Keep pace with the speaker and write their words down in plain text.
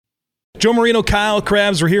Joe Marino, Kyle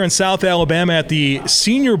Krabs, we're here in South Alabama at the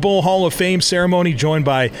Senior Bowl Hall of Fame ceremony, joined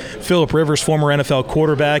by Philip Rivers, former NFL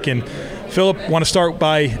quarterback. And Philip, want to start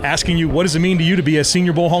by asking you, what does it mean to you to be a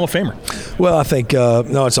Senior Bowl Hall of Famer? Well, I think,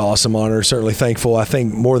 it's an awesome honor, certainly thankful. I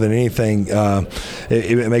think more than anything,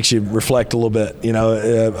 it makes you reflect a little bit. You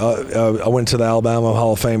know, I went to the Alabama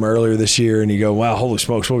Hall of Fame earlier this year, and you go, wow, holy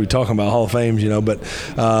smokes, what are we talking about, Hall of Fames, you know. But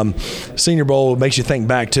Senior Bowl makes you think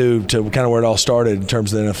back, to kind of where it all started in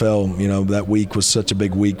terms of the NFL. You know, that week was such a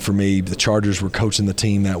big week for me. The Chargers were coaching the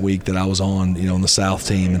team that week that I was on, you know, on the South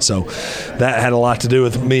team. And so that had a lot to do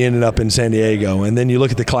with me ending up in San Diego. And then you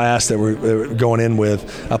look at the class that we're going in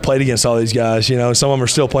with. I played against all these guys. You know, some of them are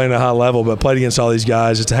still playing at a high level, but played against all these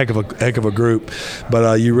guys. It's a heck of a group.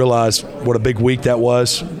 But you realize what a big week that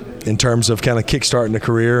was in terms of kind of kickstarting the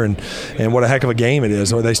career, and what a heck of a game it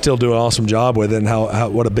is. They still do an awesome job with it, and how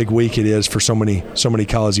what a big week it is for so many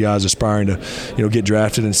college guys aspiring to, you know, get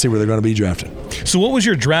drafted and see where they're going to be drafted. So what was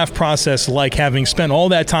your draft process like, having spent all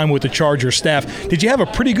that time with the Chargers staff? Did you have a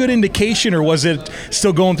pretty good indication, or was it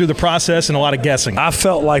still going through the process and a lot of guessing? I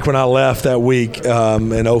felt like when I left that week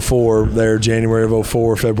in 04, there, January of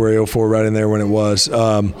 04, February 04, right in there when it was,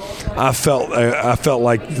 I felt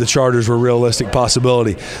like the Chargers were a realistic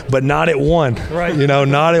possibility. But not at one, right? You know,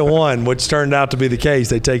 not at one, which turned out to be the case.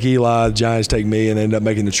 They take Eli, the Giants take me, and they end up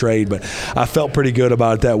making the trade. But I felt pretty good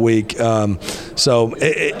about it that week. So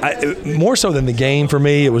more so than the game for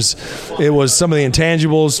me, it was some of the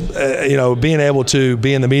intangibles. You know, being able to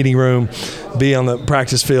be in the meeting room, be on the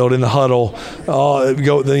practice field, in the huddle,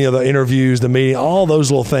 the interviews, the meeting, all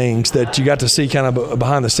those little things that you got to see kind of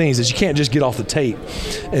behind the scenes that you can't just get off the tape.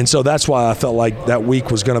 And so that's why I felt like that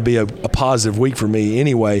week was going to be a positive week for me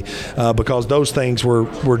anyway, because those things were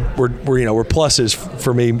pluses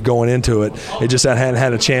for me going into it. It just I hadn't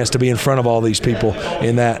had a chance to be in front of all these people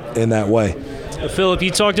in that way. Philip,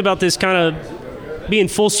 you talked about this kind of being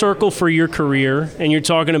full circle for your career, and you're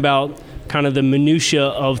talking about kind of the minutia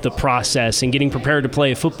of the process and getting prepared to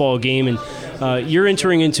play a football game, and you're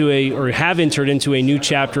have entered into a new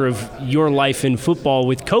chapter of your life in football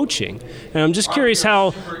with coaching. And I'm just curious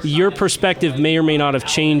how your perspective may or may not have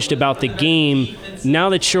changed about the game now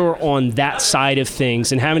that you're on that side of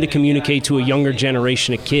things and having to communicate to a younger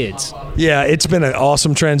generation of kids. Yeah, it's been an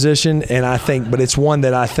awesome transition, but it's one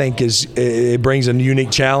that I think it brings a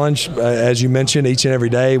unique challenge, as you mentioned, each and every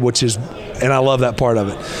day, and I love that part of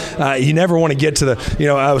it. You never want to get to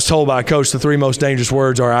I was told by a coach the three most dangerous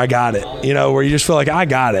words are, I got it, you know, where you just feel like I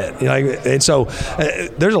got it. You know, and so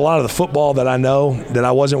there's a lot of the football that I know that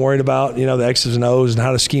I wasn't worried about, you know, the X's and O's and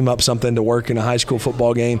how to scheme up something to work in a high school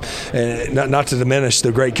football game, and not to diminish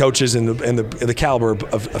the great coaches and the caliber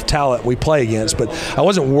of talent we play against, but I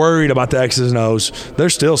wasn't worried about the X's and O's.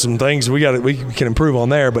 There's still some things we can improve on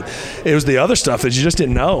there, but it was the other stuff that you just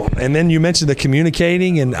didn't know. And then you mentioned the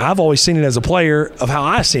communicating, and I've always seen it as a player of how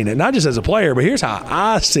I seen it, not just as a player, but here's how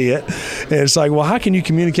I see it. And it's like, well, how can you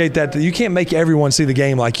communicate that? You can't make everyone see the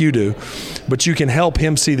game like you do, but you can help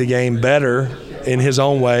him see the game better in his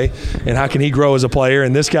own way, and how can he grow as a player,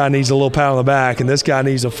 and this guy needs a little pat on the back, and this guy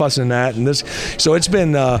needs a fussing that, and this. So it's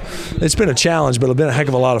been a challenge, but it's been a heck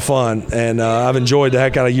of a lot of fun, and I've enjoyed the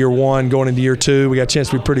heck out of year one. Going into year two, we got a chance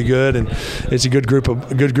to be pretty good, and it's a good group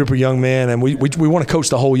of young men, and we want to coach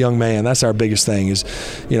the whole young man. That's our biggest thing. Is,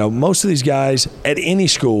 you know, most of these guys at any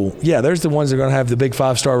school, there's the ones that are going to have the big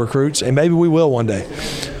 5-star recruits, and maybe we will one day,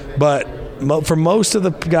 but for most of the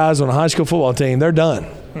guys on a high school football team, they're done.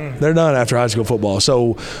 They're done after high school football.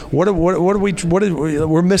 So we're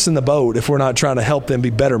missing the boat if we're not trying to help them be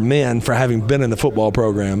better men for having been in the football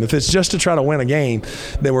program. If it's just to try to win a game,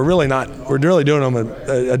 then we're really doing them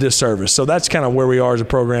a disservice. So that's kind of where we are as a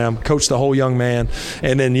program. Coach the whole young man,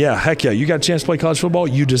 and then you got a chance to play college football.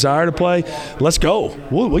 You desire to play. Let's go.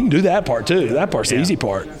 We can do that part too. That part's the easy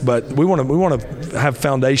part. But we want to have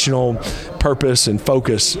foundational purpose and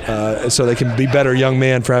focus so they can be better young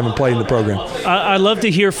men for having played in the program. I'd love to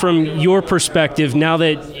hear from your perspective now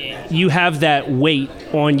that you have that weight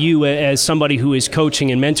on you as somebody who is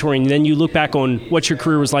coaching and mentoring. Then you look back on what your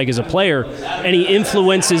career was like as a player. Any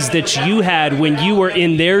influences that you had when you were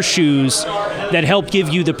in their shoes that helped give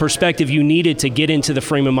you the perspective you needed to get into the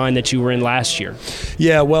frame of mind that you were in last year?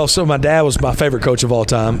 Yeah, well, so my dad was my favorite coach of all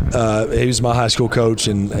time. He was my high school coach,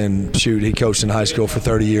 and he coached in high school for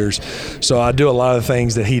 30 years. So I do a lot of the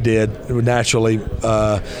things that he did naturally.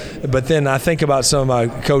 But then I think about some of my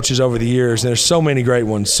coaches over the years, and there's so many great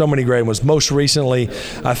ones. Most recently,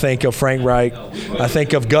 I think of Frank Reich. I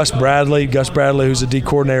think of Gus Bradley, who's a D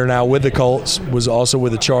coordinator now with the Colts, was also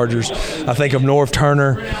with the Chargers. I think of Norv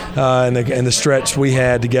Turner and the stretch we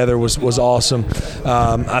had together was awesome.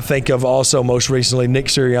 I think of also most recently Nick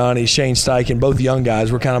Sirianni, Shane Steichen, both young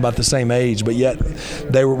guys. We're kind of about the same age, but yet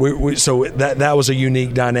they were. So that was a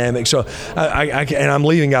unique dynamic. So and I'm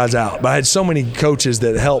leaving guys out, but I had so many coaches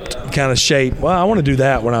that helped kind of shape. Well, I want to do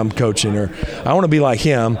that when I'm coaching, or I want to be like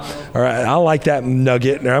him, or I like that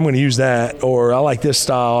nugget, or I'm going to use that, or I like this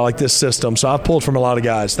style, I like this system. So I've pulled from a lot of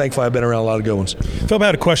guys. Thankfully, I've been around a lot of good ones. Phil, I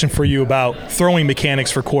had a question for you about throwing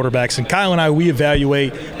mechanics for quarterbacks. And Kyle and I, we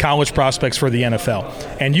evaluate college prospects for the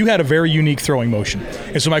NFL. And you had a very unique throwing motion.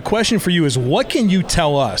 And so my question for you is, what can you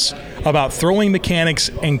tell us about throwing mechanics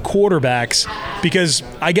and quarterbacks? Because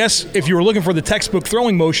I guess if you were looking for the textbook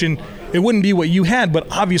throwing motion, it wouldn't be what you had, but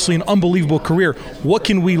obviously an unbelievable career. What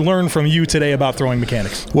can we learn from you today about throwing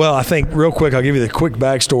mechanics? Well, I think real quick, I'll give you the quick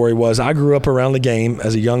backstory. Was I grew up around the game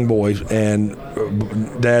as a young boy, and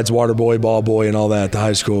dad's water boy, ball boy, and all that at the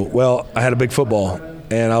high school. Well, I had a big football,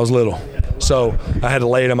 and I was little. So I had to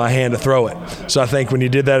lay it in my hand to throw it. So I think when you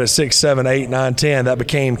did that at 6, 7, 8, 9, 10, that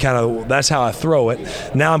became that's how I throw it.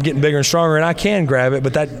 Now I'm getting bigger and stronger, and I can grab it,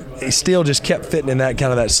 but that it still just kept fitting in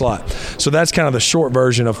that slot. So that's kind of the short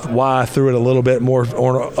version of why I threw it a little bit more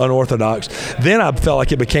unorthodox. Then I felt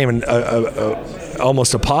like it became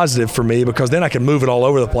almost a positive for me, because then I could move it all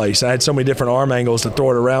over the place. I had so many different arm angles to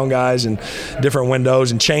throw it around guys and different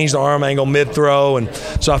windows and change the arm angle mid-throw, and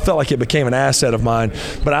so I felt like it became an asset of mine.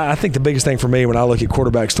 But I think the biggest thing for me when I look at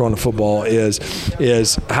quarterbacks throwing the football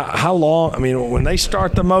is how long, I mean, when they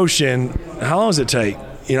start the motion, how long does it take?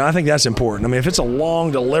 You know, I think that's important. I mean, if it's a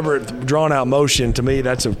long, deliberate, drawn-out motion, to me,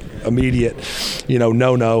 that's an immediate,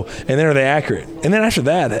 no-no. And then are they accurate? And then after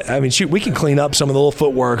that, I mean, shoot, we can clean up some of the little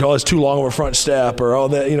footwork. Oh, it's too long of a front step, or all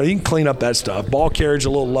that. You can clean up that stuff. Ball carriage a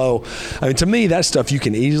little low. I mean, to me, that stuff you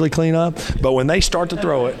can easily clean up. But when they start to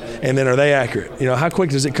throw it, and then are they accurate? How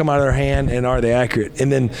quick does it come out of their hand, and are they accurate? And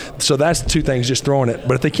then, so that's two things, just throwing it.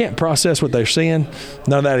 But if they can't process what they're seeing,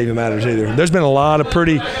 none of that even matters either. There's been a lot of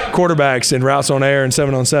pretty quarterbacks in routes on air and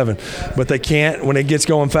 7-on-7, but they can't, when it gets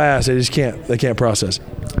going fast, they just can't. They can't process it.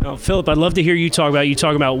 Now, Philip, I'd love to hear you talk about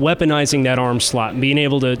weaponizing that arm slot and being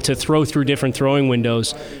able to throw through different throwing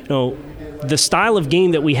windows. The style of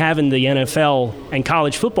game that we have in the NFL and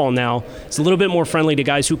college football now is a little bit more friendly to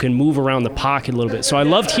guys who can move around the pocket a little bit. So I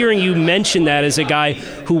loved hearing you mention that as a guy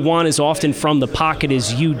who won as often from the pocket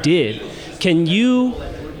as you did. Can you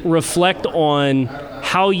reflect on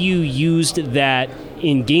how you used that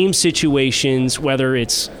in game situations, whether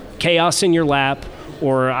it's chaos in your lap,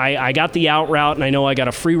 or I got the out route and I know I got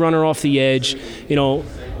a free runner off the edge?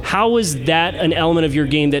 How is that an element of your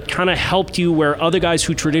game that kind of helped you where other guys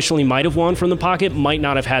who traditionally might have won from the pocket might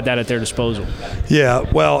not have had that at their disposal? Yeah,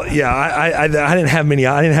 well, I didn't have many.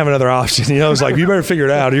 I didn't have another option. It's like, you better figure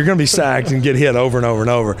it out. You're going to be sacked and get hit over and over and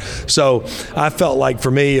over. So I felt like for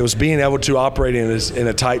me, it was being able to operate in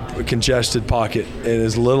a tight, congested pocket in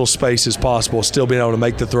as little space as possible, still being able to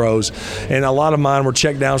make the throws. And a lot of mine were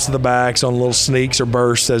check downs to the backs on little sneaks or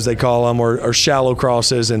bursts, as they call them, or shallow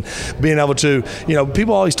crosses, and being able to,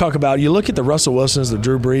 people always talk about, you look at the Russell Wilsons, the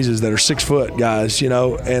Drew Breeses that are 6 foot guys,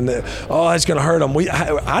 and it's going to hurt them.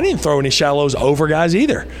 I didn't throw any shallows over guys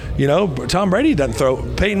either. Tom Brady doesn't throw.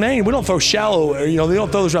 Peyton Manning, we don't throw shallow. They don't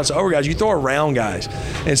throw those routes over guys. You throw around guys.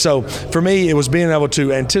 And so for me, it was being able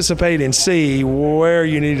to anticipate and see where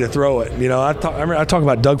you need to throw it. I talk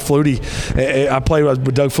about Doug Flutie. I played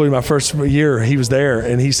with Doug Flutie my first year. He was there,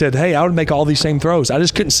 and he said, "Hey, I would make all these same throws. I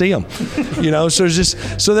just couldn't see them."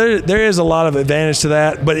 So there is a lot of advantage to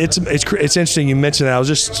that. But it's interesting you mentioned that. I was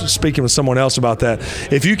just speaking with someone else about that.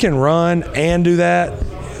 If you can run and do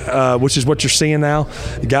that, which is what you're seeing now,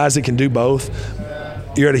 guys that can do both,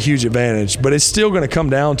 you're at a huge advantage. But it's still going to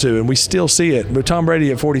come down to, and we still see it, but Tom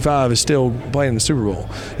Brady at 45 is still playing in the Super Bowl,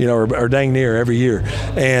 or dang near every year.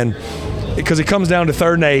 And because it comes down to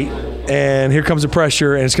 3rd and 8, and here comes the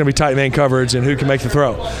pressure, and it's going to be tight man coverage, and who can make the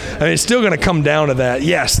throw. I mean, it's still going to come down to that.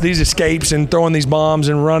 Yes, these escapes and throwing these bombs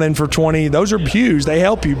and running for 20, those are huge. They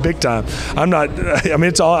help you big time.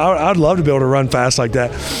 It's all. I'd love to be able to run fast like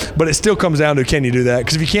that, but it still comes down to, can you do that?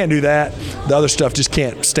 Because if you can't do that, the other stuff just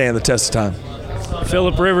can't stand the test of time.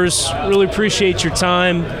 Philip Rivers, really appreciate your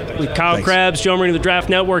time with Kyle Crabbs, Joe Marino, the Draft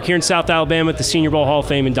Network here in South Alabama at the Senior Bowl Hall of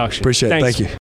Fame induction. Appreciate it. Thank you.